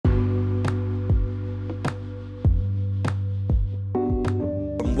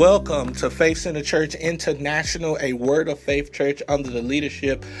Welcome to Faith Center Church International, a Word of Faith church under the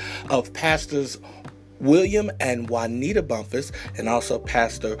leadership of Pastors William and Juanita Bumpus, and also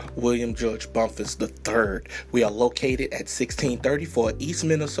Pastor William George Bumpus III. We are located at 1634 East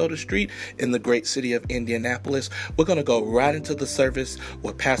Minnesota Street in the great city of Indianapolis. We're going to go right into the service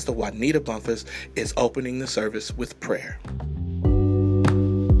where Pastor Juanita Bumpus is opening the service with prayer.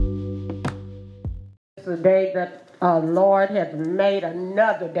 It's a day that Lord has made,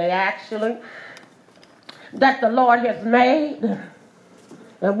 another day actually, that the Lord has made.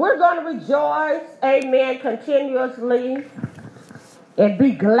 And we're going to rejoice, amen, continuously and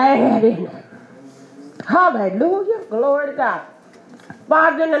be glad in it. Hallelujah. Glory to God.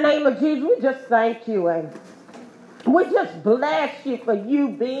 Father, in the name of Jesus, we just thank you and we just bless you for you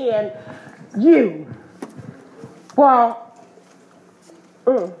being you. Well,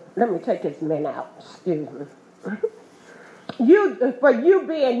 let me take this man out. Excuse me. For you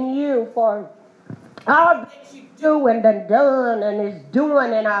being you, for all that you do and done and is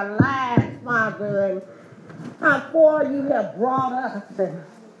doing in our lives, Father, and how far you have brought us, and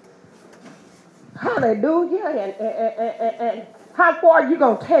hallelujah, and how far you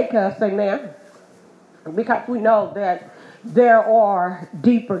going to take us, amen, because we know that there are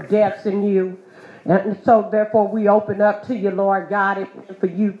deeper depths in you, and so therefore we open up to you, Lord God, and for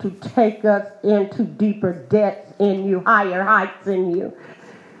you to take us into deeper depths in you, higher heights in you.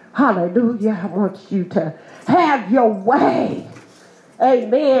 Hallelujah. I want you to have your way.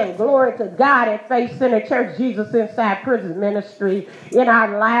 Amen. Glory to God at Faith Center Church, Jesus Inside Prison Ministry in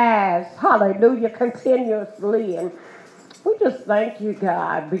our lives. Hallelujah. Continuously. And we just thank you,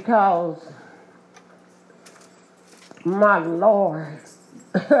 God, because, my Lord,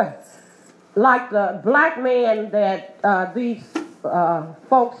 like the black man that these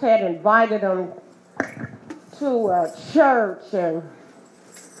folks had invited him to a church, and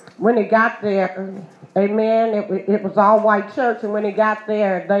when he got there, amen, it was all white church, and when he got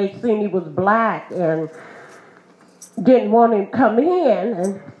there, they seen he was black and didn't want him to come in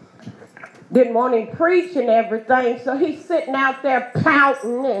and didn't want him to preach and everything. So he's sitting out there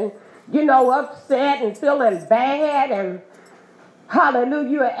pouting and, upset and feeling bad. And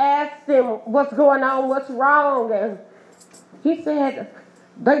hallelujah, asked him what's going on, what's wrong. And he said,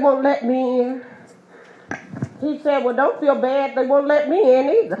 they won't let me in. He said, well, don't feel bad. They won't let me in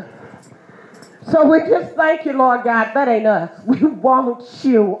either. So we just thank you, Lord God. That ain't us. We want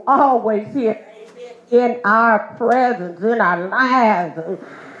you always here in our presence, in our lives.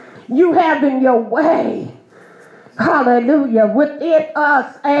 You having your way. Hallelujah. Within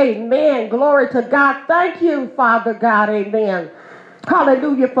us. Amen. Glory to God. Thank you, Father God. Amen.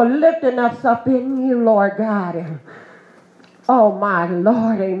 Hallelujah, for lifting us up in you, Lord God. Oh, my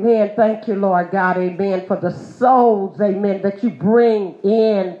Lord, amen. Thank you, Lord God, amen, for the souls, amen, that you bring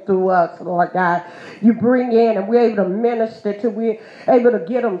in through us, Lord God. You bring in and we're able to minister to, we're able to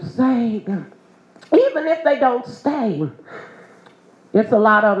get them saved. Even if they don't stay. It's a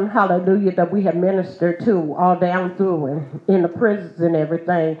lot of them, hallelujah, that we have ministered to all down through and in the prisons and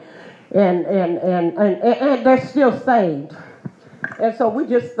everything. And they're still saved. And so we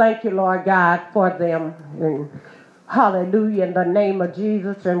just thank you, Lord God, for them. And hallelujah, in the name of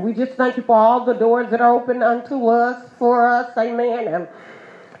Jesus. And we just thank you for all the doors that are open unto us, for us, amen, and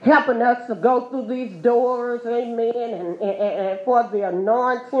helping us to go through these doors, amen, and for the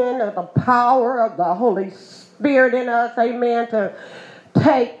anointing of the power of the Holy Spirit in us, amen, to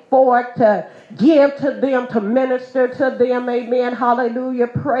take forth, to give to them, to minister to them, amen, hallelujah,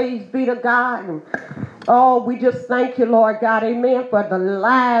 praise be to God. And oh, we just thank you, Lord God, amen, for the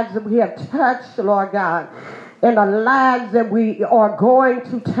lives that we have touched, Lord God. And the lives that we are going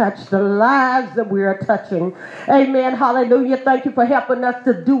to touch, the lives that we are touching. Amen. Hallelujah. Thank you for helping us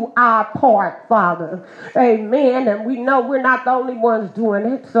to do our part, Father. Amen. And we know we're not the only ones doing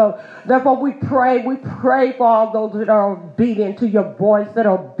it. So therefore we pray for all those that are obedient to your voice, that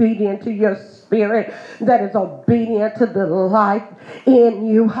are obedient to your spirit, that is obedient to the life in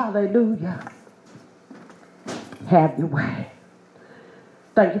you. Hallelujah. Have your way.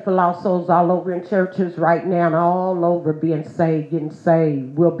 Thank you for lost souls all over in churches right now and all over being saved, getting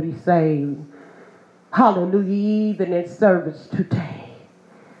saved, will be saved. Hallelujah, even in service today.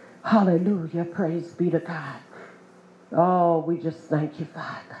 Hallelujah, praise be to God. Oh, we just thank you,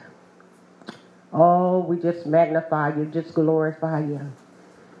 Father. Oh, we just magnify you, just glorify you.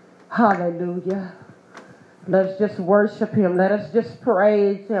 Hallelujah. Let's just worship him. Let us just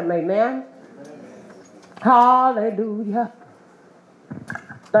praise him, amen. Hallelujah.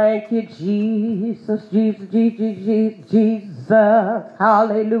 Thank you, Jesus, Jesus, Jesus, Jesus, Jesus.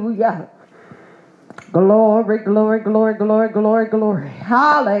 Hallelujah. Glory, glory, glory, glory, glory, glory.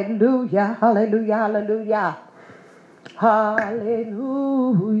 Hallelujah, hallelujah, hallelujah. Hallelujah.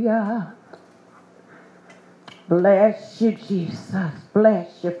 Bless you, Jesus.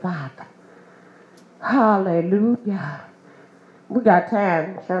 Bless you, Father. Hallelujah. We got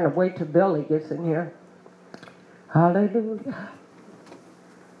time. I'm trying to wait till Billy gets in here. Hallelujah.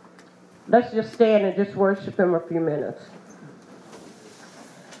 Let's just stand and just worship him a few minutes.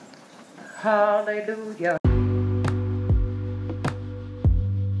 Hallelujah.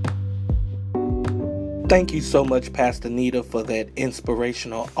 Thank you so much, Pastor Nita, for that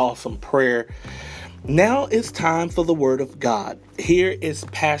inspirational, awesome prayer. Now it's time for the Word of God. Here is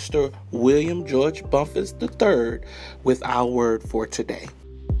Pastor William George Bumpus III with our word for today.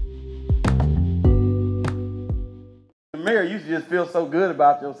 Mary, you should just feel so good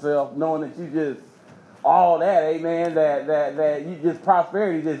about yourself, knowing that you just all that, amen, that you just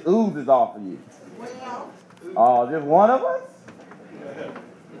prosperity just oozes off of you. Oh, just one of us?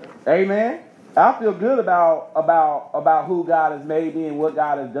 Amen. I feel good about who God has made me and what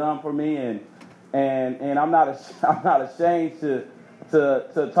God has done for me, and I'm not ashamed to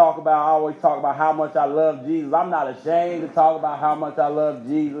talk about. I always talk about how much I love Jesus. I'm not ashamed to talk about how much I love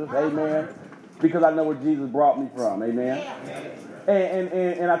Jesus. Amen. Because I know where Jesus brought me from. Amen.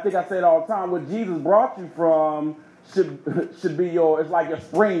 And I think I say it all the time. Where Jesus brought you from should be it's like your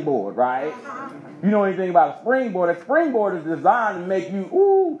springboard, right? You know anything about a springboard? A springboard is designed to make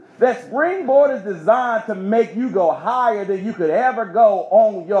you, that springboard is designed to make you go higher than you could ever go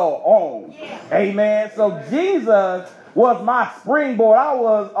on your own. Amen. So Jesus was my springboard.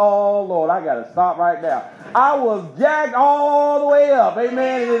 Oh Lord, I got to stop right now. I was jacked all the way up.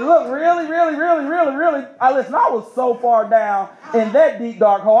 Amen. And it looked really, listen, I was so far down in that deep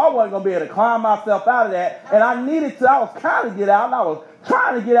dark hole, I wasn't going to be able to climb myself out of that. And I was trying to get out, and I was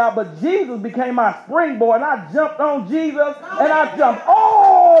trying to get out, but Jesus became my springboard, and I jumped on Jesus, and I jumped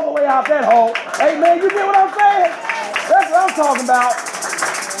all the way out that hole. Amen. You get what I'm saying? That's what I'm talking about.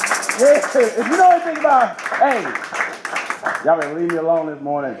 Yeah. If you know anything about, hey, y'all better leave me alone this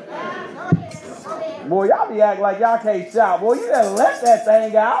morning. Boy, y'all be acting like y'all can't shout. Boy, you better let that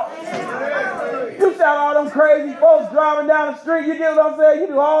thing out. You shout all them crazy folks driving down the street. You get what I'm saying? You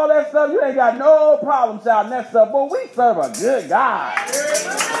do all that stuff. You ain't got no problem shouting that stuff. Boy, we serve a good God.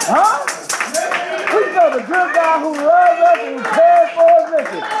 Huh? We serve a good God who loves us and who cares for us.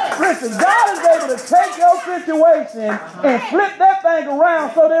 Listen, God is able to take your situation and flip that thing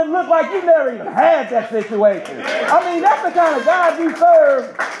around so that it looks like you never even had that situation. I mean, that's the kind of God you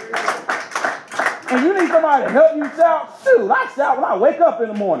serve. And you need somebody to help you shout. Shoot, I shout when I wake up in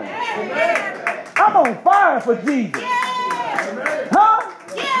the morning. I'm on fire for Jesus. Huh?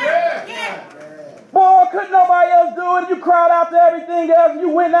 Boy, couldn't nobody else do it. You cried out to everything else, and you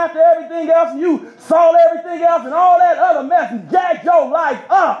went after everything else, and you saw everything else and all that other mess and jacked your life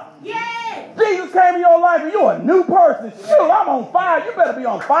up. Jesus came in your life and you're a new person. Shoot, I'm on fire. You better be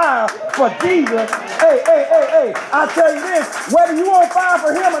on fire for Jesus. Hey. I tell you this, whether you on fire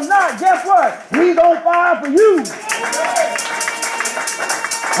for him or not, guess what? He's on fire for you.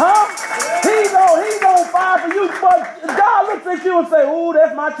 Huh? He's on fire for you. But God looks at you and say, ooh,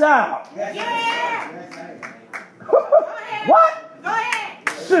 that's my child. What? Go ahead.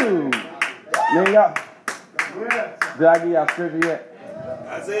 Shoot. Man, y'all. Did I give y'all scripture yet?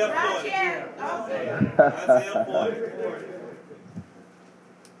 Isaiah 40.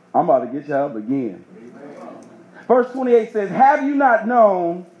 I'm about to get y'all up again. Verse 28 says, have you not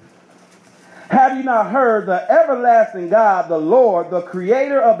known, have you not heard, the everlasting God, the Lord, the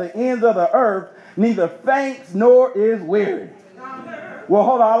creator of the ends of the earth, neither faints nor is weary. Well,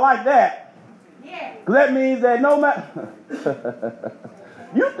 hold on, I like that. That means that no matter...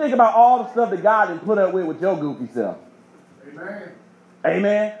 You think about all the stuff that God didn't put up with your goofy self.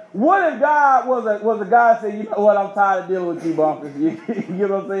 Amen. What if God was a God that said, you know what, I'm tired of dealing with you, Bumpers. You know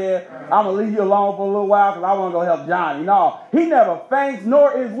what I'm saying? I'm going to leave you alone for a little while because I want to go help Johnny. No, he never faints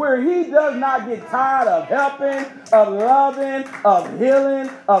nor is weary. He does not get tired of helping, of loving, of healing,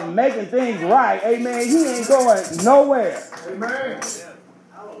 of making things right. Amen. He ain't going nowhere. Amen.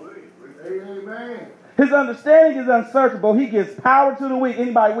 Hallelujah. Amen. His understanding is unsearchable. He gives power to the weak.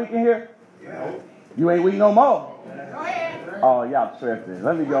 Anybody weak in here? Yeah. You ain't weak no more. Go ahead. Oh, y'all tripping.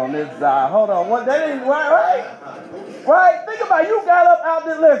 Let me go on this side. Hold on. What? That ain't right? Right? Think about it. You got up out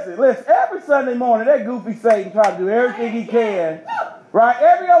there. Listen. Every Sunday morning, that goofy Satan try to do everything he can. Right?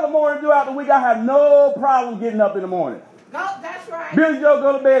 Every other morning throughout the week, I have no problem getting up in the morning. No, that's right. Billy Joe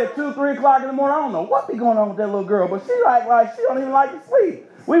go to bed at 2, 3 o'clock in the morning. I don't know what be going on with that little girl, but she like she don't even like to sleep.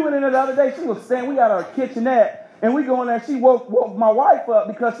 We went in there the other day. She was standing. We got our kitchenette. And we go in there, she woke my wife up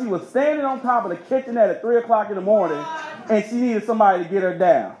because she was standing on top of the kitchenette at 3 o'clock in the morning, and she needed somebody to get her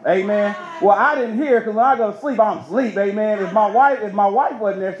down. Amen. Well, I didn't hear because when I go to sleep, I'm asleep. Amen. If my wife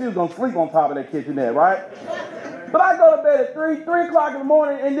wasn't there, she was going to sleep on top of that kitchenette, right? But I go to bed at 3 o'clock in the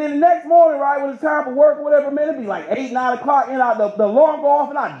morning, and then the next morning, right, when it's time for work or whatever, man, it'd be like 8, 9 o'clock, and the alarm go off,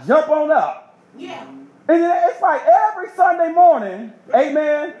 and I jump on up. Yeah. And then it's like every Sunday morning,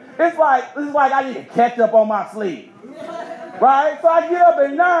 amen, it's like I need to catch up on my sleep. Right? So I get up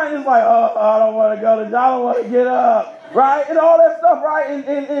at 9, it's like, oh, I don't want to go to, I don't want to get up. Right? And all that stuff, right?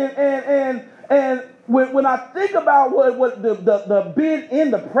 And when I think about what the being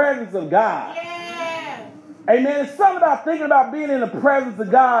in the presence of God, Yeah. amen, it's something about thinking about being in the presence of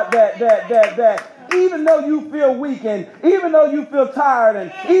God that even though you feel weak and even though you feel tired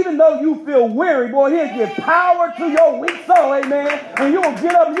and even though you feel weary, boy, he'll give power to your weak soul, amen. And you'll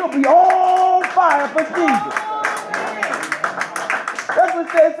get up and you'll be on fire for Jesus. That's what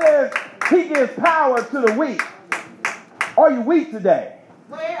it says. He gives power to the weak. Are you weak today?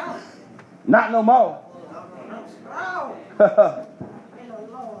 Well, Not no more. oh,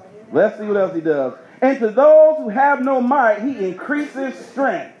 Lord. Let's see what else he does. And to those who have no might, he increases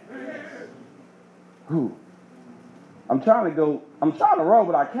strength. Whew. I'm trying to roll,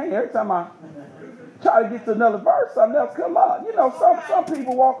 but I can't. Every time I try to get to another verse, something else come up. You know, some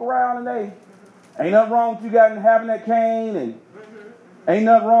people walk around and they ain't nothing wrong with you having that cane, and ain't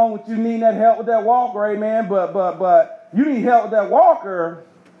nothing wrong with you needing that help with that walker, amen. But you need help with that walker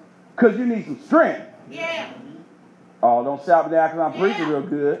because you need some strength. Yeah. Oh, don't shout me down because I'm preaching real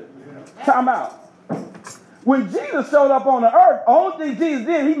good. Time out. When Jesus showed up on the earth, only thing Jesus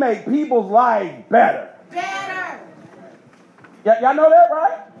did, he made people's lives better. Better. Y'all know that,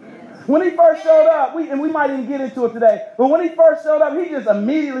 right? When he first showed up, we might even get into it today, but when he first showed up, he just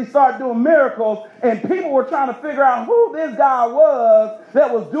immediately started doing miracles, and people were trying to figure out who this guy was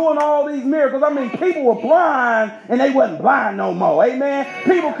that was doing all these miracles. I mean, people were blind, and they wasn't blind no more, amen?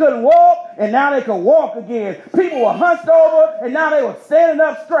 People couldn't walk, and now they could walk again. People were hunched over, and now they were standing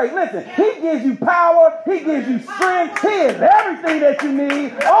up straight. Listen, he gives you power, he gives you strength, he is everything that you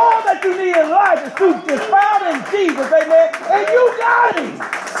need. All that you need in life is found in Jesus, amen? And you got him.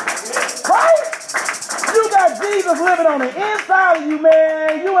 Right? You got Jesus living on the inside of you,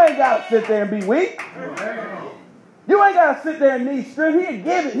 man. You ain't got to sit there and be weak. You ain't got to sit there and need strength. He'll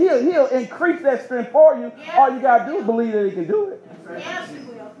give it. He'll increase that strength for you. All you got to do is believe that he can do it. Yes, he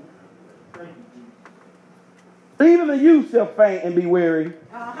will. Even the youth shall faint and be weary,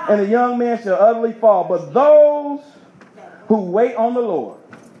 and the young man shall utterly fall. But those who wait on the Lord,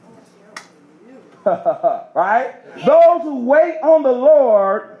 right? Those who wait on the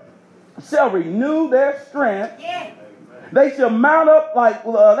Lord shall renew their strength. Yeah. They shall mount up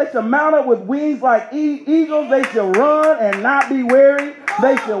with wings like eagles. They shall run and not be weary.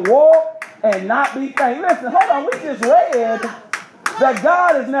 They shall walk and not be faint. Listen, hold on. We just read that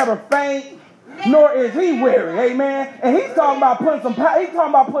God is never faint, nor is he weary. Amen. And he's talking about putting some power. He's talking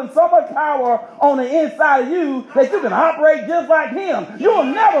about putting so much power on the inside of you that you can operate just like him. You will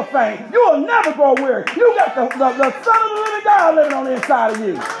never faint. You will never grow weary. You got the Son of the living God living on the inside of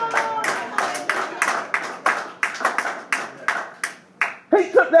you. He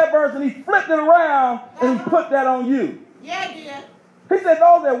took that verse and he flipped it around and he put that on you. Yeah, he did. He said,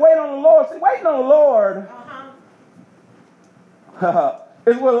 those that wait on the Lord, see, waiting on the Lord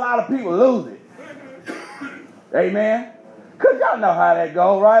is where a lot of people lose it. Amen? Because y'all know how that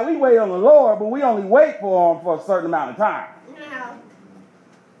goes, right? We wait on the Lord, but we only wait for him for a certain amount of time. Yeah.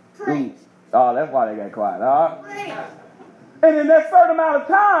 Preach. Oh, that's why they got quiet. Preach. And in that certain amount of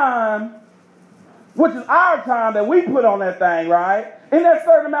time, which is our time that we put on that thing, right? In that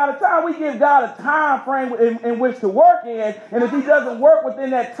certain amount of time, we give God a time frame in which to work in, and if he doesn't work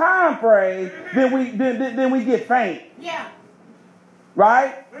within that time frame, then we get faint. Yeah.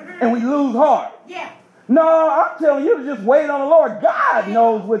 Right? And we lose heart. Yeah. No, I'm telling you to just wait on the Lord. God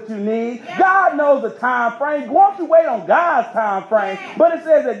knows what you need. God knows the time frame. Why don't you wait on God's time frame? But it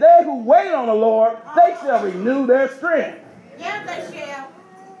says that they who wait on the Lord, they shall renew their strength. Yeah, they shall.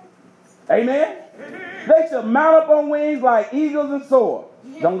 Amen? They shall mount up on wings like eagles and soar.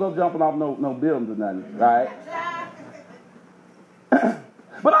 Don't go jumping off no buildings or nothing, right?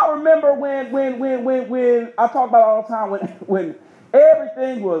 But I remember when I talk about it all the time when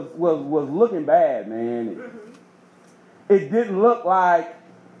everything was looking bad, man. It didn't look like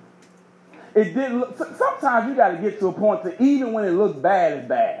sometimes you got to get to a point to even when it looks bad, it's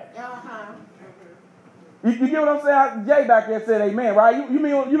bad. You get what I'm saying? Jay back there said amen, right? You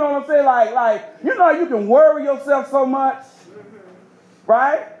know what I'm saying? Like you know you can worry yourself so much,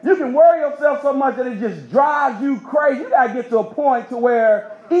 right? You can worry yourself so much that it just drives you crazy. You got to get to a point to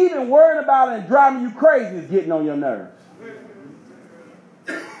where even worrying about it and driving you crazy is getting on your nerves.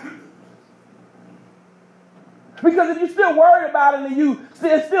 Because if you're still worried about it and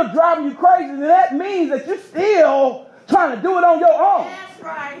it's still driving you crazy, then that means that you're still trying to do it on your own. That's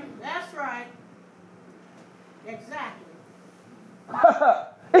right. That's right. Exactly.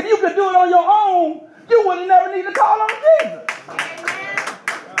 If you could do it on your own, you would have never need to call on Jesus. Amen.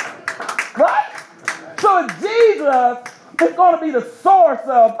 Right? So if Jesus is going to be the source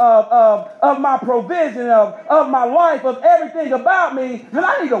of my provision, of my life, of everything about me, then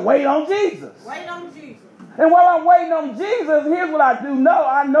I need to wait on Jesus. Wait on Jesus. And while I'm waiting on Jesus, here's what I do know.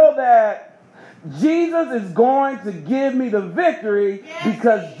 I know that Jesus is going to give me the victory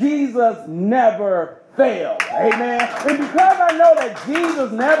because Jesus never fails. Amen. And because I know that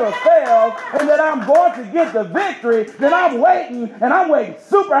Jesus never fails and that I'm going to get the victory, then I'm waiting, and I'm waiting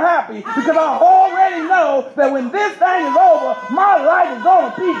super happy because I already know that when this thing is over, my life is going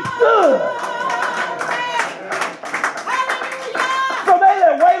to be good. So they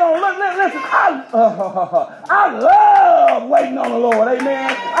that wait on, listen, I love waiting on the Lord.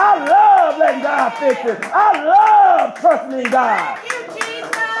 Amen. I love letting God fix it. I love trusting in God. Thank you, Jesus.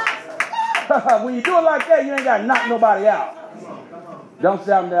 When you do it like that, you ain't got to knock nobody out. Don't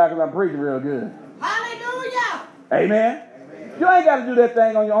shout me down because I'm preaching real good. Hallelujah. Amen. You ain't got to do that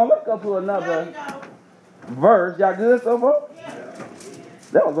thing on your own. Let's go to another verse. Y'all good so far?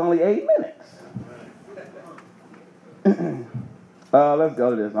 That was only 8 minutes. Let's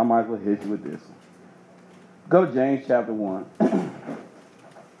go to this. I might as well hit you with this. Go to James chapter 1.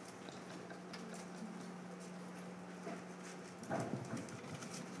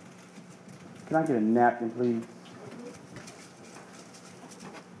 Can I get a napkin, please?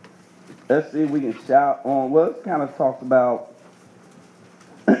 Let's see if we can shout on. Well, it kind of talks about.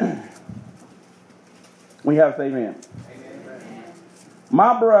 We have to say amen. Amen.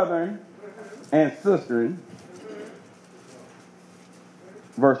 My brethren and sisters.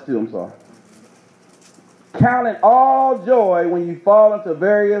 Verse 2, I'm sorry. Count it all joy when you fall into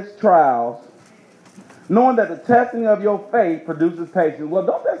various trials, knowing that the testing of your faith produces patience. Well,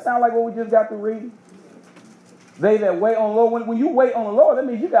 don't that sound like what we just got to read? They that wait on the Lord. When you wait on the Lord, that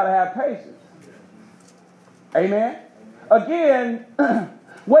means you got to have patience. Amen? Again,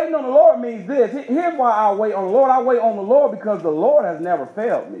 waiting on the Lord means this. Here's why I wait on the Lord. I wait on the Lord because the Lord has never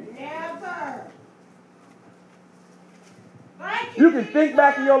failed me. Never. You can think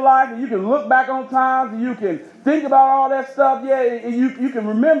back in your life, and you can look back on times, and you can think about all that stuff. Yeah, and you can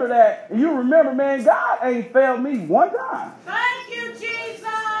remember that. And you remember, man, God ain't failed me one time. Thank you, Jesus.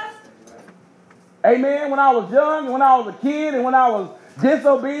 Amen. When I was young, and when I was a kid, and when I was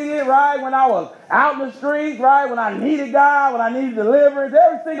disobedient, right? When I was out in the streets, right? When I needed God, when I needed deliverance,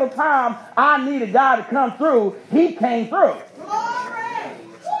 every single time I needed God to come through, He came through. Glory.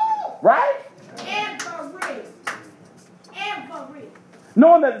 Right? Every.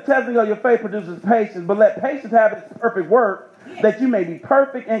 Knowing that the testing of your faith produces patience, but let patience have its perfect work, that you may be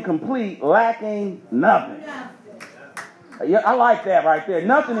perfect and complete, lacking nothing. Yeah, I like that right there.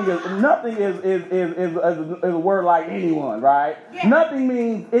 Nothing is a word like anyone, right? Yeah. Nothing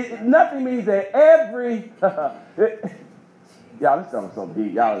means that every y'all, this sounds so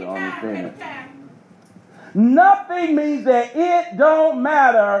deep. Y'all don't understand it. Nothing means that it don't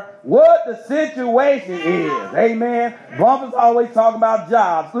matter what the situation is. Amen. Bumpers always talking about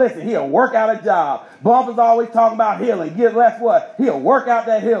jobs. Listen, he'll work out a job. Bumpers always talking about healing. Guess what? He'll work out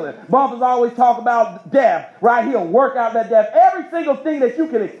that healing. Bumpers always talk about death, right? He'll work out that death. Every single thing that you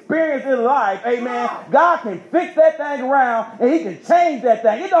can experience in life, amen, God can fix that thing around and He can change that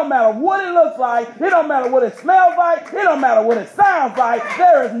thing. It don't matter what it looks like. It don't matter what it smells like. It don't matter what it sounds like.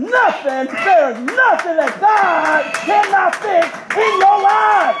 There is nothing that God cannot fix in your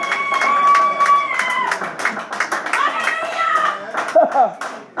life.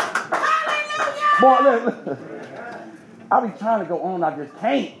 Boy, listen. I be trying to go on, I just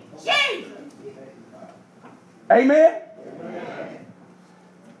can't. Jesus. Amen?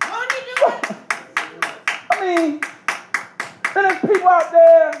 I mean, there's people out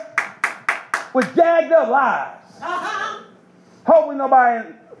there with jagged up lives. Hopefully nobody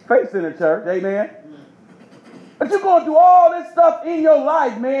facing the church, amen? But you're going through all this stuff in your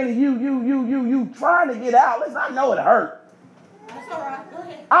life, man, and you trying to get out. Listen, I know it hurt. That's all right. Go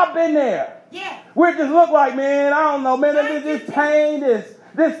ahead. I've been there. Yeah. Where it just look like, man, I don't know, man, this pain, this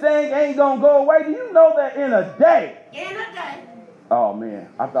thing ain't going to go away. Do you know that in a day? In a day. Oh, man,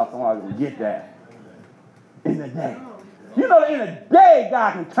 I thought somebody was going to get that. In a day. You know that in a day,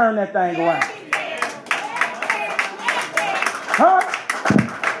 God can turn that thing around. Huh?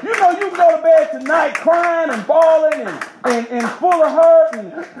 you can go to bed tonight crying and bawling and full of hurt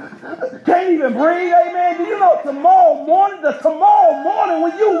and can't even breathe, amen. Do you know tomorrow morning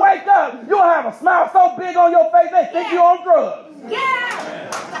when you wake up, you'll have a smile so big on your face they think you're on drugs. Yeah.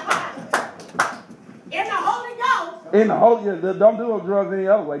 In the Holy Ghost. In the Holy Ghost. Don't do no drugs any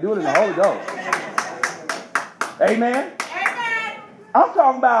other way. Do it in the Holy Ghost. Amen. Amen. I'm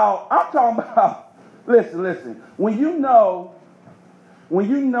talking about, listen, when you know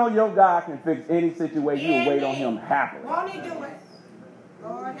your God can fix any situation, you'll wait on him happily. Won't he do it?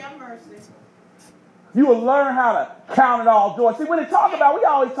 Lord have mercy. You will learn how to count it all joy. See, when we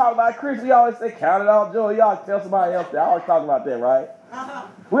always talk about Christians, we always say count it all joy. You always tell somebody else that. I always talk about that, right? Uh-huh.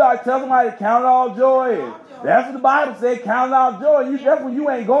 We always tell somebody to count it all joy. And that's what the Bible said, count it all joy. That's when you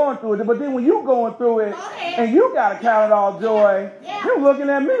ain't going through it. But then when you going through it and you got to count it all joy, you're looking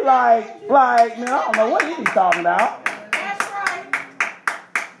at me like, man, I don't know what you be talking about. That's right.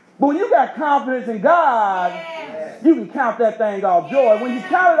 But when you got confidence in God, you can count that thing all joy. When you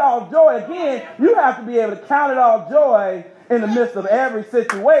count it all joy, again, you have to be able to count it all joy in the midst of every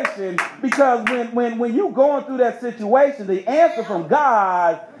situation, because when you going through that situation, the answer from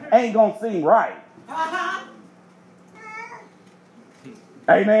God ain't going to seem right. Uh-huh.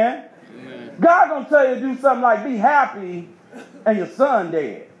 Amen? God going to tell you to do something like be happy and your son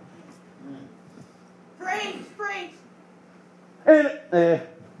dead. Preach. And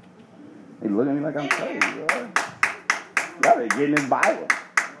he looking at me like I'm crazy, bro. Y'all been getting this Bible.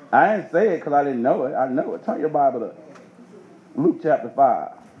 I didn't say it because I didn't know it. I know it. Turn your Bible to Luke chapter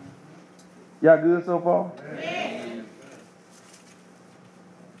 5. Y'all good so far? Yeah.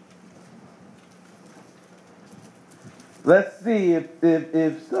 Let's see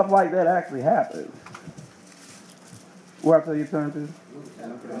if stuff like that actually happens. Where I tell you turn to? Luke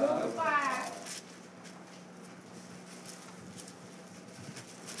 5.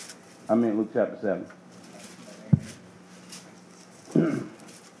 I mean Luke chapter 7.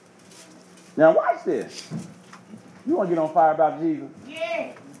 Now watch this. You want to get on fire about Jesus?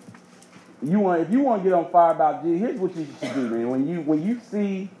 Yeah. If you want to get on fire about Jesus, here's what you should do, man. When you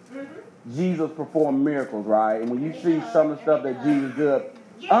see Jesus perform miracles, right, and when you see some of the stuff that Jesus did,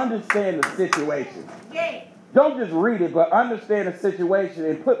 understand the situation. Yeah. Don't just read it, but understand the situation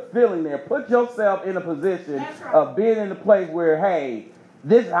and put feeling there. Put yourself in a position of being in a place where, hey,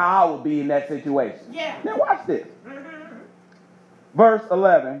 this is how I would be in that situation. Yeah. Now watch this. Verse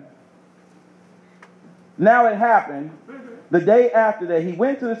 11. Now it happened the day after that he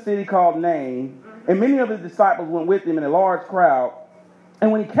went to the city called Nain, and many of his disciples went with him in a large crowd.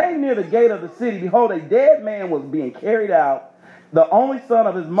 And when he came near the gate of the city, behold, a dead man was being carried out, the only son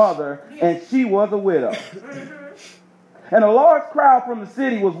of his mother, and she was a widow. And a large crowd from the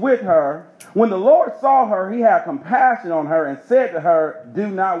city was with her. When the Lord saw her, he had compassion on her and said to her, do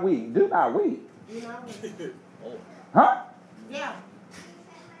not weep. Do not weep. Huh? Yeah.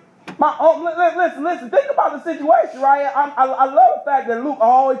 Listen. Think about the situation, right? I love the fact that Luke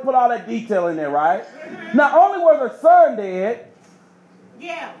always put all that detail in there, right? Not only was her son dead,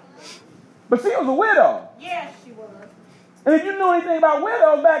 Yeah. but she was a widow. Yes, she was. And if you knew anything about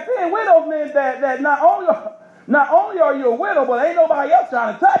widows back then, widows meant that not only are you a widow, but ain't nobody else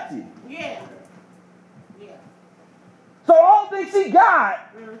trying to touch you. Yeah. Yeah. So the only thing she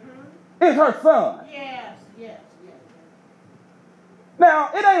got is her son. Yes. Now,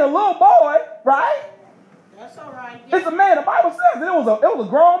 it ain't a little boy, right? That's all right. It's a man. The Bible says it was a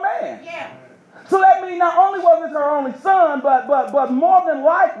grown man. Yeah. So that means not only was it her only son, but more than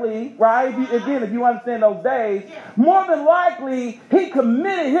likely, right? If you understand those days, more than likely he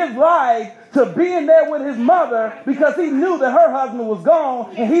committed his life to being there with his mother because he knew that her husband was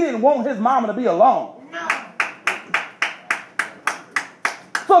gone and he didn't want his mama to be alone. No.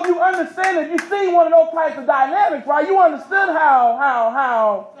 So if you understand it, you see one of those types of dynamics, right? You understood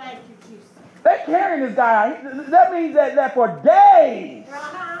how Thank you, Jesus. they're carrying this guy. That means that for days,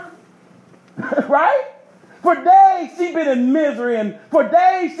 right? For days she's been in misery, and for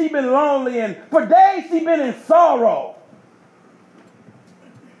days she's been lonely, and for days she's been in sorrow.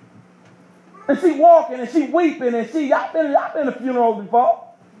 And she walking and she weeping and I've been to funerals before.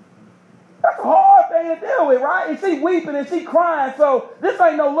 That's a hard thing to deal with, right? And she weeping and she crying. So this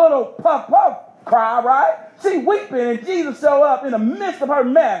ain't no little puff cry, right? She weeping and Jesus show up in the midst of her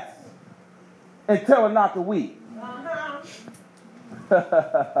mess and tell her not to weep.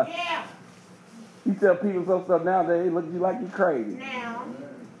 Yeah. You tell people some stuff nowadays, they look at you like you crazy. Now.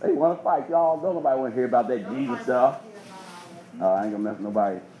 They want to fight y'all. Don't nobody want to hear about that Jesus stuff. I ain't gonna mess with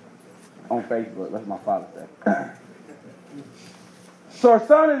nobody on Facebook. That's my father said. So her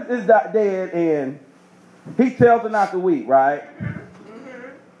son is dead, and he tells her not to weep, right?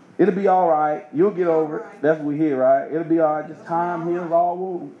 It'll be all right. You'll get over it. That's what we hear, right? It'll be all right. Just time heals all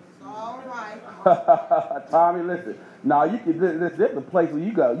wounds. All right. Tommy, listen. Now you can. There's a place where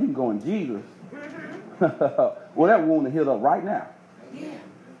you go. You can go in Jesus. Well, that wound is healed up right now. Yeah.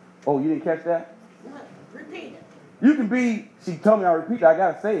 Oh, you didn't catch that? Repeat it. You can be. She told me I repeat it. I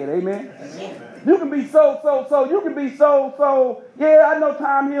gotta say it. Amen. You can be so. You can be so. Yeah, I know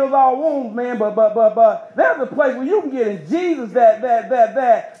time heals all wounds, man. But there's a place where you can get in Jesus. That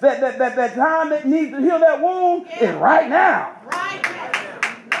time that needs to heal that wound is right now. Right now.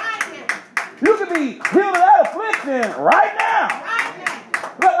 Right now. You can be healed of that affliction right now. Right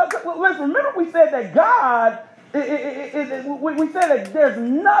now. Listen, remember we said that God. We said that there's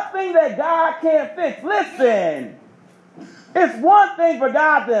nothing that God can't fix. Listen. It's one thing for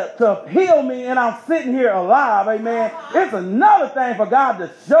God to heal me and I'm sitting here alive, amen. It's another thing for God to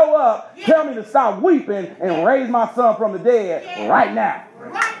show up, tell me to stop weeping, and raise my son from the dead right now.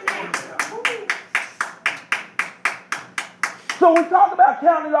 Right now. So we talk about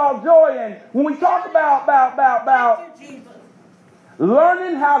counting it all joy, and when we talk about Thank you, Jesus.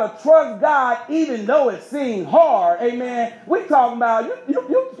 learning how to trust God even though it seems hard, amen. We talking about you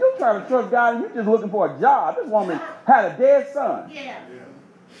trying to trust God and you just looking for a job. This woman had a dead son. Yeah.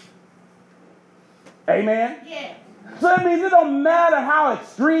 Amen. Yeah. So that means it don't matter how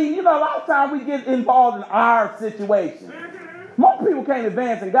extreme. You know, a lot of times we get involved in our situation. Most people can't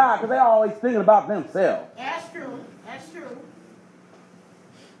advance in God because they're always thinking about themselves. That's true. That's true.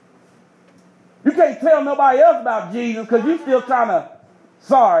 You can't tell nobody else about Jesus because you're still trying to,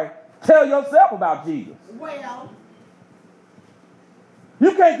 tell yourself about Jesus. Well.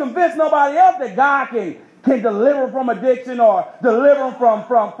 You can't convince nobody else that God can deliver from addiction or deliver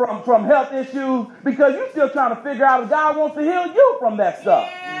from health issues because you're still trying to figure out if God wants to heal you from that stuff.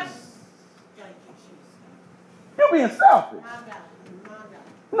 Yes. Thank you, Jesus. You're being selfish. My God. My God.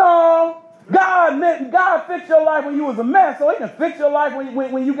 No. God fixed your life when you was a mess, so he can fix your life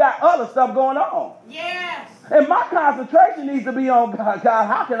when you got other stuff going on. Yes. And my concentration needs to be on God.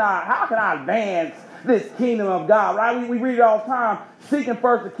 How can I advance this kingdom of God? Right? We read it all the time. Seeking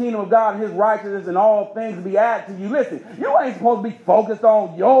first the kingdom of God and his righteousness and all things to be added to you. Listen, you ain't supposed to be focused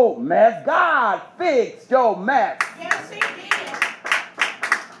on your mess. God fixed your mess. Yes, he did. Yes,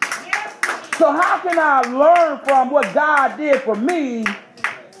 he did. So how can I learn from what God did for me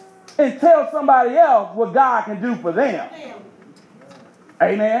and tell somebody else what God can do for them?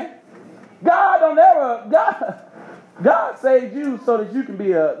 Amen. God saved you so that you can be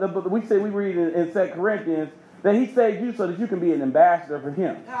we read in 2 Corinthians that he saved you so that you can be an ambassador for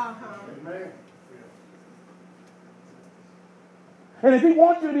him. Amen. And if he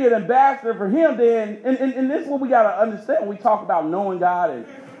wants you to be an ambassador for him, then, and this is what we got to understand when we talk about knowing God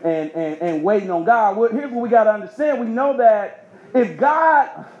and waiting on God. Here's what we got to understand. We know that if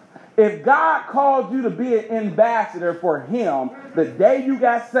God called you to be an ambassador for him the day you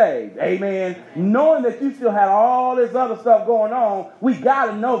got saved, amen, knowing that you still had all this other stuff going on, we got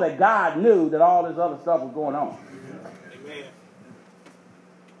to know that God knew that all this other stuff was going on. Amen.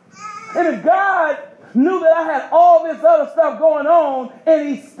 And if God knew that I had all this other stuff going on and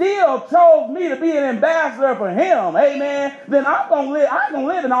he still chose me to be an ambassador for him, amen, then I ain't going to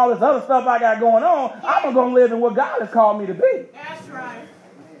live in all this other stuff I got going on. I'm going to live in what God has called me to be. That's right.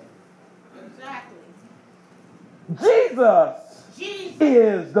 Exactly. Jesus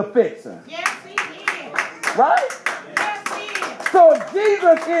is the fixer. Yes, he is. Right? Yes, he is. So if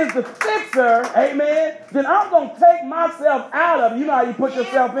Jesus is the fixer, amen, then I'm going to take myself out of it. You know how you put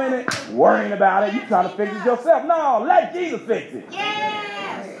yourself in it? Worrying about it. You trying to fix it yourself. No, let Jesus fix it.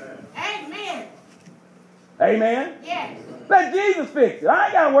 Yes. Amen. Amen? Yes. Let Jesus fix it. I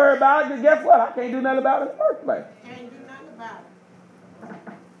ain't got to worry about it because guess what? I can't do nothing about it in the first place. Can't do nothing about it.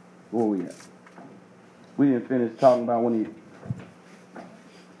 Where we at? We didn't finish talking about when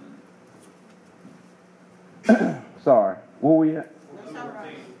he... Sorry. Where we at? That's all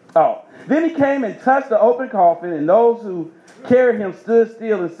right. Oh. Then he came and touched the open coffin, and those who carried him stood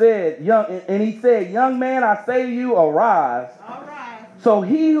still and said, he said, "Young man, I say to you, arise." All right. So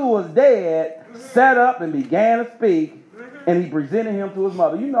he who was dead sat up and began to speak, and he presented him to his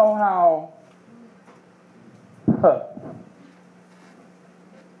mother. You know how...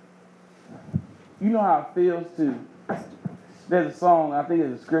 You know how it feels to... There's a song, I think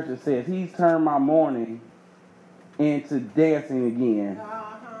there's a scripture that says, "He's turned my mourning into dancing again.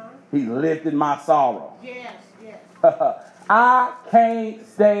 Uh-huh. He lifted my sorrow." Yes, yes. I can't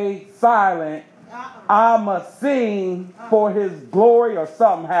stay silent. I must sing, for his glory or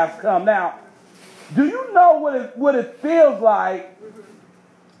something has come. Now, do you know what it feels like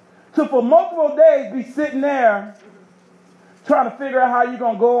to for multiple days be sitting there trying to figure out how you're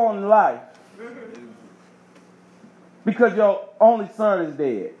going to go on in life. Because your only son is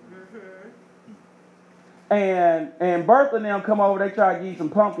dead. And Bertha and them come over, they try to give you some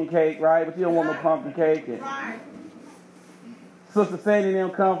pumpkin cake, right? But you don't want no pumpkin cake. And Sister Sandy and them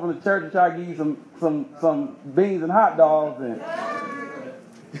come from the church and try to give you some beans and hot dogs, and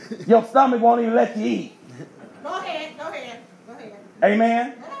your stomach won't even let you eat. Go ahead.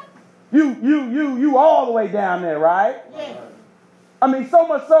 Amen? You all the way down there, right? Yes. I mean, so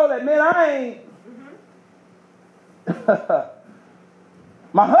much so that, man, I ain't...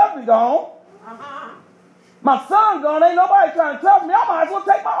 My husband gone. My son gone. Ain't nobody trying to touch me. I might as well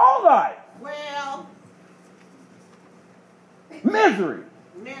take my own life. Well. Misery.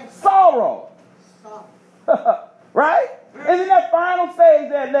 Sorrow. Right? And in that final stage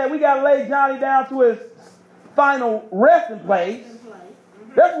that we got to lay Johnny down to his final resting place,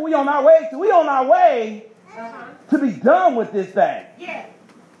 that's what we on our way to. We on our way to be done with this thing. Yeah.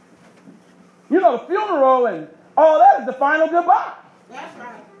 You know, the funeral and all that is the final goodbye. That's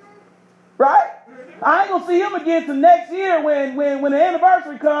right. Right? I ain't going to see him again till next year when the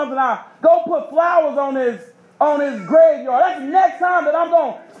anniversary comes and I go put flowers on his graveyard. That's the next time that I'm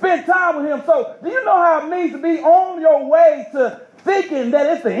going to spend time with him. So do you know how it means to be on your way to thinking that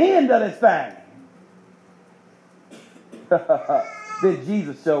it's the end of this thing? Did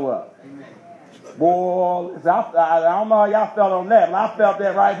Jesus show up? Amen. Boy, I don't know how y'all felt on that, but I felt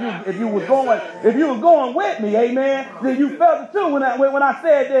that right. If you was going with me, amen, then you felt it too when I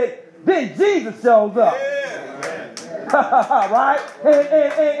said that then Jesus shows up. Right?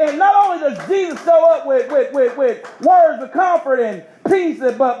 And not only does Jesus show up with words of comfort and peace,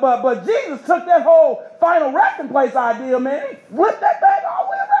 but Jesus took that whole final resting place idea, man, he flipped that thing all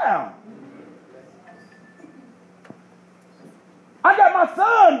the way around. I got my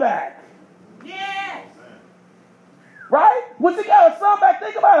son back. Yes. Right? When she got her son back,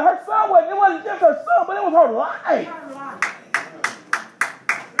 think about it. Her son wasn't just her son, but it was her life.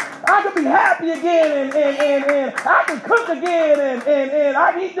 I could be happy again and I can cook again and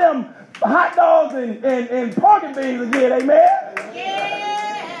I can eat them hot dogs and pork and beans again, amen?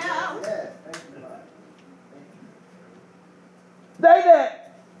 Yeah. They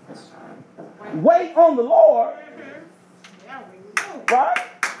that wait on the Lord, right,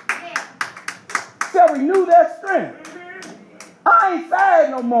 shall renew their strength. I ain't sad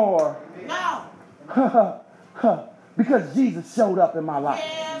no more. No. Because Jesus showed up in my life.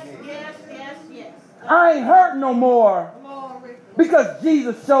 Yes. I ain't hurt no more. Glory. Because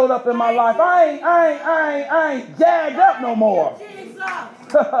Jesus showed up in my life. I ain't jagged up no more. Jesus.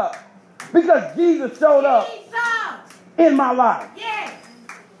 Because Jesus showed up in my life. Yes.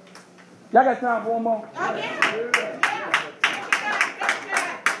 Y'all got time for one more? Oh, yeah.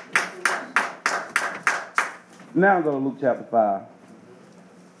 Now I'm going to Luke chapter 5.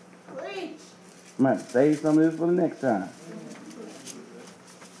 Preach. I'm going to save some of this for the next time.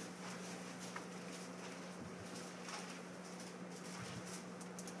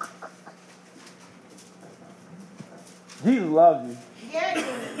 Jesus loves you. Yes.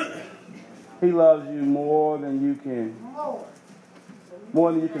 He loves you more than you can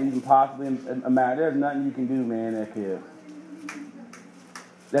even possibly imagine. There's nothing you can do, man,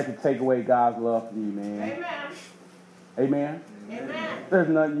 that could take away God's love from you, man. Amen. Amen? There's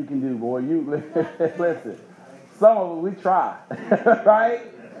nothing you can do, boy. You listen. Some of us, we try, right?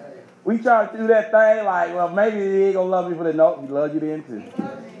 We try to do that thing like, well, maybe he ain't gonna love me for the note. He loves you then too.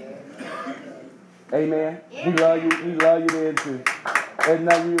 Amen. He love you then too. There's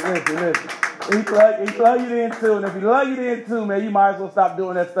nothing you listen. He love you then too, and if he love you then too, man, you might as well stop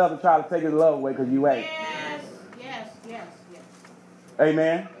doing that stuff and try to take his love away because you ain't. Yes.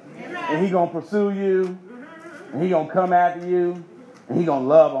 Amen. And he gonna pursue you, and he gonna come after you, and he gonna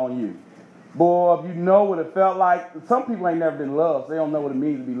love on you. Boy, if you know what it felt like, some people ain't never been loved, so they don't know what it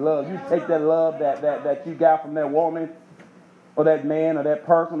means to be loved. You take that love that you got from that woman, or that man, or that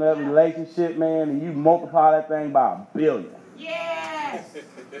person, or that relationship, man, and you multiply that thing by 1 billion. Yes.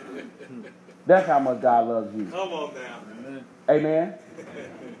 That's how much God loves you. Come on now. Amen.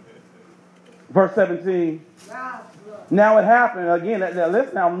 Verse 17. Now it happened again.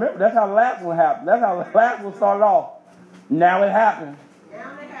 Listen, now remember, that's how the last one happened. That's how the last one started off. Now it happened.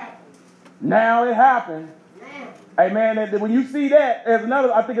 Now it happened. Amen. And when you see that, there's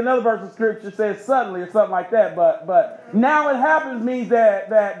I think another verse of scripture says suddenly or something like that. But now it happens means that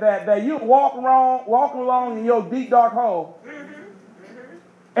you walking along in your deep dark hole.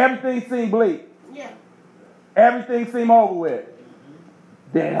 Everything seemed bleak. Yeah. Everything seemed over with.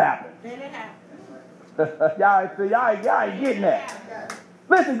 Then it happened. y'all ain't getting that.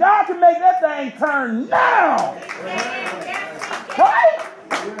 Listen, God can make that thing turn now. Yes. Right?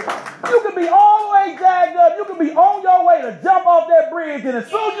 You can be all the way jagged up. You can be on your way to jump off that bridge, and as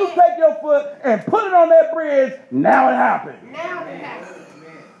soon as you take your foot and put it on that bridge, now it happened. Now it happens.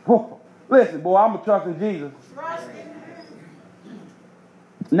 Listen, boy, I'm a trust in Jesus. Trust it.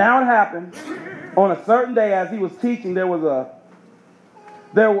 Now it happened. On a certain day, as he was teaching, there were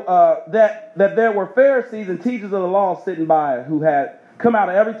Pharisees and teachers of the law sitting by, who had come out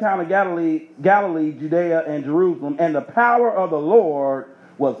of every town of Galilee, Judea, and Jerusalem, and the power of the Lord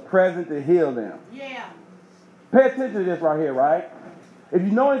was present to heal them. Yeah. Pay attention to this right here, right? If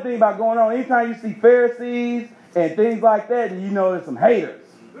you know anything about going on, anytime you see Pharisees and things like that, you know there's some haters.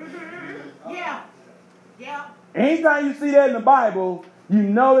 Yeah. Yeah. Anytime you see that in the Bible, you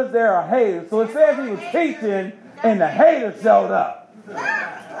notice there are haters. So it says he was teaching and the haters showed up.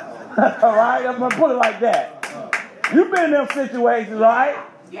 All right? I'm going to put it like that. You've been in them situations, right?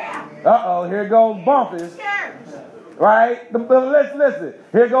 Yeah. Uh-oh, here goes Bumpers. Right? Listen.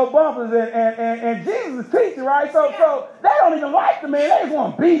 Here go Bumpers and Jesus is teaching, right? So they don't even like the man. They just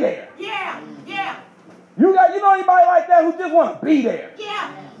want to be there. Yeah. Yeah. You know anybody like that who just want to be there?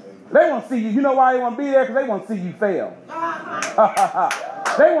 Yeah. They want to see you. You know why they want to be there? Because they want to see you fail.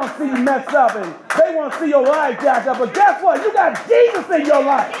 They want to see you messed up, and they want to see your life jacked up. But guess what? You got Jesus in your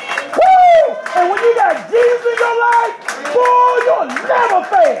life. Woo! And when you got Jesus in your life, boy, you'll never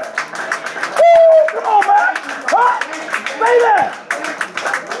fail. Woo! Come on, man. Huh? Say that.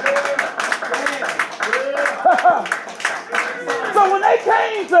 So when they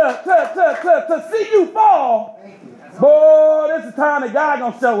came to see you fall, boy, this is the time that God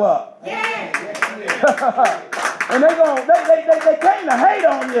gonna show up. And they came to hate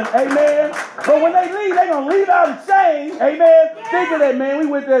on you, amen. But when they leave, they gonna leave out in shame, amen. Think of that, man. We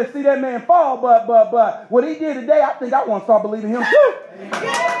went there to see that man fall, but what he did today, I think I want to start believing him too.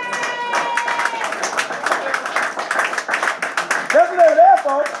 That's what they're there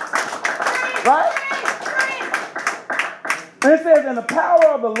for, right? And it says, and the power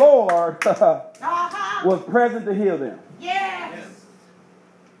of the Lord was present to heal them. Yes.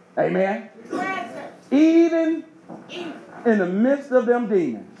 Amen. Present. Even in the midst of them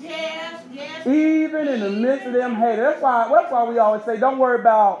demons. Yes. Yes. Even in the midst of them haters. That's why we always say, don't worry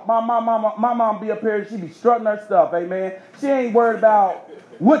about my mom be up here, she be strutting her stuff, amen. She ain't worried about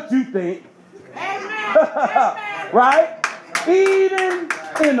what you think. Amen. Right? Even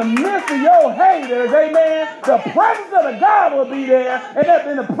in the midst of your haters, amen, the presence of the God will be there,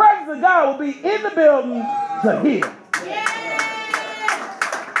 and the presence of God will be in the building to heal.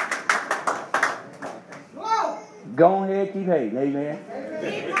 Whoa. Go ahead, keep hating, amen.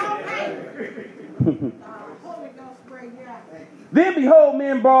 Keep on hating. Holy Ghost bring you out. Then behold,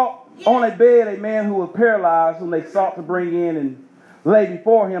 men brought on a bed a man who was paralyzed, whom they sought to bring in and lay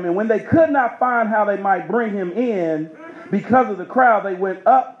before him. And when they could not find how they might bring him in, because of the crowd, they went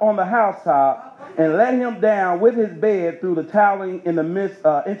up on the housetop and let him down with his bed through the tiling in the midst,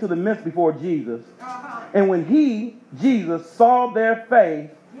 into the midst before Jesus. And when Jesus, saw their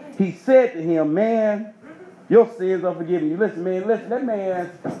faith, he said to him, man, your sins are forgiven you. Listen, that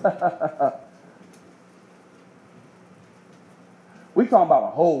man. We talking about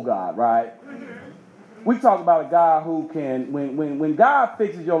a whole God, right? We talk about a God who can, when God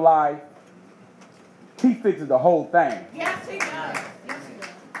fixes your life, he fixes the whole thing. Yes, he does. Yes, he does.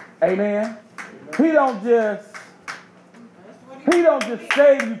 Amen. He don't just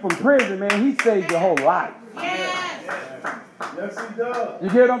save you from prison, man. He saves your whole life. Yes. Yes, he does. You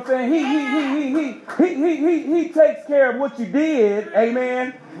get what I'm saying? He takes care of what you did,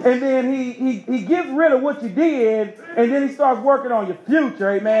 amen. And then he gets rid of what you did, and then he starts working on your future,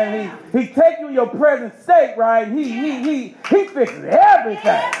 amen. He takes you in your present state, right? He fixes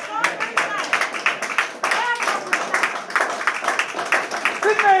everything.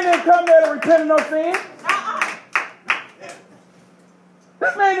 This man didn't come there to repent of no sin.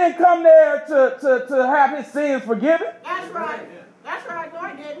 This man didn't come there to have his sins forgiven. That's right. That's right. No,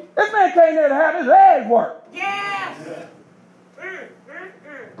 he didn't. This man came there to have his legs work. Yes.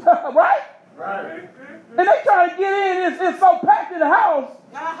 Right? Right. And they trying to get in. It's so packed in the house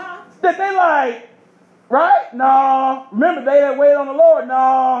that they like, right? No. Remember, they that wait on the Lord.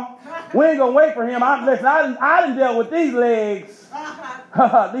 No. We ain't going to wait for him. I done dealt with these legs.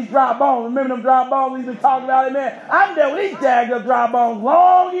 These dry bones. Remember them dry bones we've been talking about it, man? I done dealt with these jagged up dry bones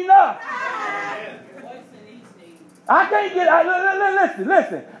long enough. I can't get,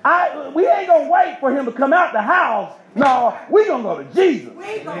 listen. We ain't going to wait for him to come out the house. No, we going to go to Jesus.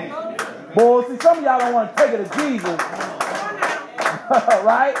 Boy, see, some of y'all don't want to take it to Jesus.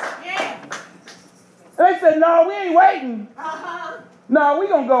 Right? Yeah. And they said, no, we ain't waiting. No, we're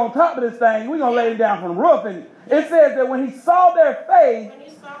going to go on top of this thing. We're going to lay it down from the roof. And it says that when he saw their faith,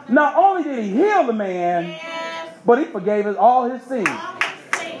 not only did he heal the man, Yes. but he forgave us all his sins. All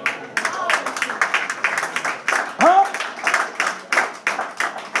his sins. All his sins. Huh?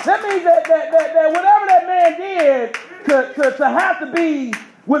 That means that whatever that man did to have to be,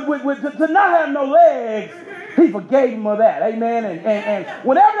 to not have no legs, he forgave him of that. Amen. And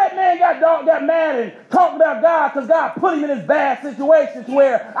whenever that man got mad and talked about God because God put him in this bad situation to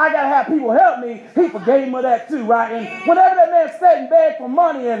where I got to have people help me, he forgave him of that too, right? And whenever that man sat and begged for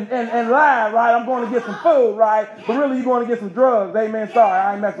money and lied, right, I'm going to get some food, right? But really you're going to get some drugs. Amen. Sorry,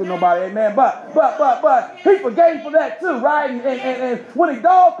 I ain't messing with nobody. Amen. But he forgave him for that too, right? And when he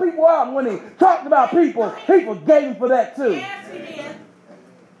dogged people out and when he talked about people, he forgave him for that too. Yes, he did.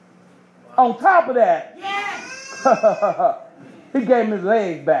 On top of that, Yes. he gave him his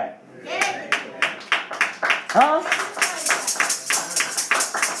legs back. Yes. Huh?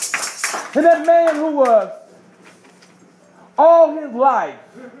 And that man who was all his life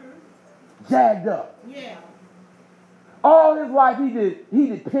jagged up. Yeah. All his life he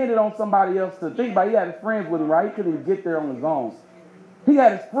depended on somebody else to think about. He had his friends with him, right? He couldn't even get there on his own. He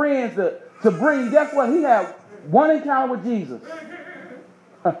had his friends to bring. Guess what? He had one encounter with Jesus.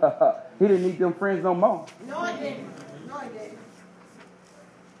 He didn't need them friends no more. No, it didn't. No, it didn't.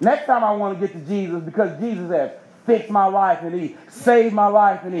 Next time I want to get to Jesus because Jesus has fixed my life and he saved my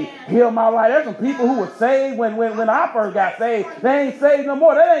life and he healed my life. There's some people who were saved when I first got saved. They ain't saved no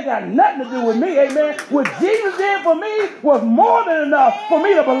more. That ain't got nothing to do with me. Amen. What Jesus did for me was more than enough for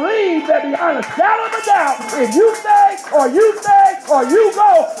me to believe that beyond a shadow of a doubt, if you stay or you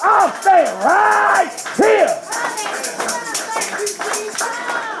go, I'll stay right here.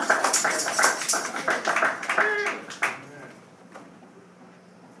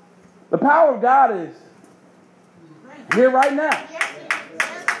 The power of God is here right now.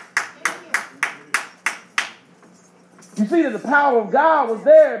 You see that the power of God was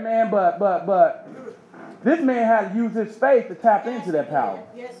there, man, but this man had to use his faith to tap into that power.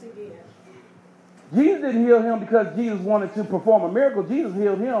 Yes, he did. Jesus didn't heal him because Jesus wanted to perform a miracle. Jesus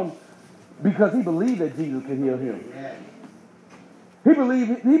healed him because he believed that Jesus could heal him. He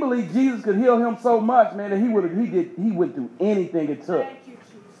believed Jesus could heal him so much, man, that he would do anything it took Thank you,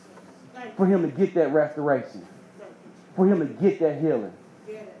 Jesus. Thank for him to get that restoration, for him to get that healing,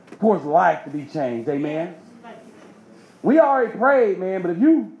 you. Get it. for his life to be changed. Amen. Thank you. We already prayed, man, but if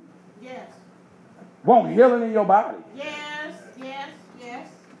you Yes. want healing in your body, Yes. Yes. Yes.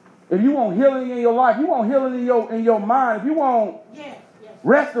 if you want healing in your life, you want healing in your mind, if you want Yes. Yes.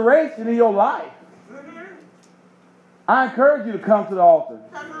 restoration in your life, I encourage you to come to the altar.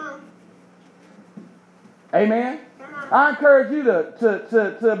 Come on. Amen. Come on. I encourage you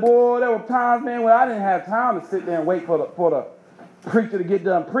to boy, there were times, man, when I didn't have time to sit there and wait for the preacher to get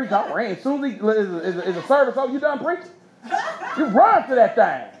done preaching. I ran. As soon as is a service over, you done preaching? You run to that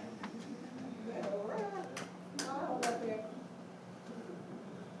thing.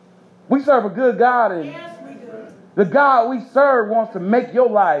 We serve a good God, and Yes, we do. the God we serve wants to make your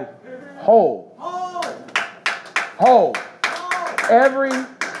life whole. Oh. Whole. Oh. Every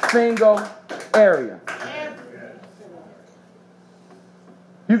single area.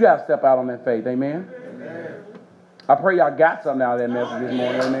 You got to step out on that faith. Amen. I pray y'all got something out of that message this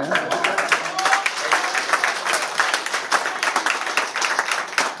morning. Amen.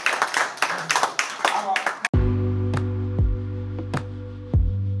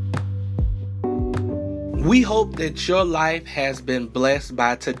 We hope that your life has been blessed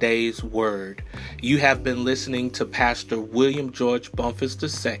by today's word. You have been listening to Pastor William George Bumpus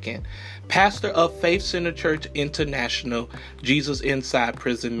II, pastor of Faith Center Church International, Jesus Inside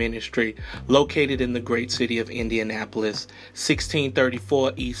Prison Ministry, located in the great city of Indianapolis,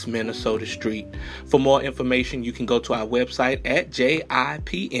 1634 East Minnesota Street. For more information, you can go to our website at jipm.org.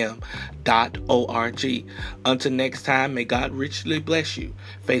 Until next time, may God richly bless you.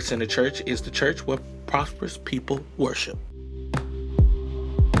 Faith Center Church is the church where prosperous people worship.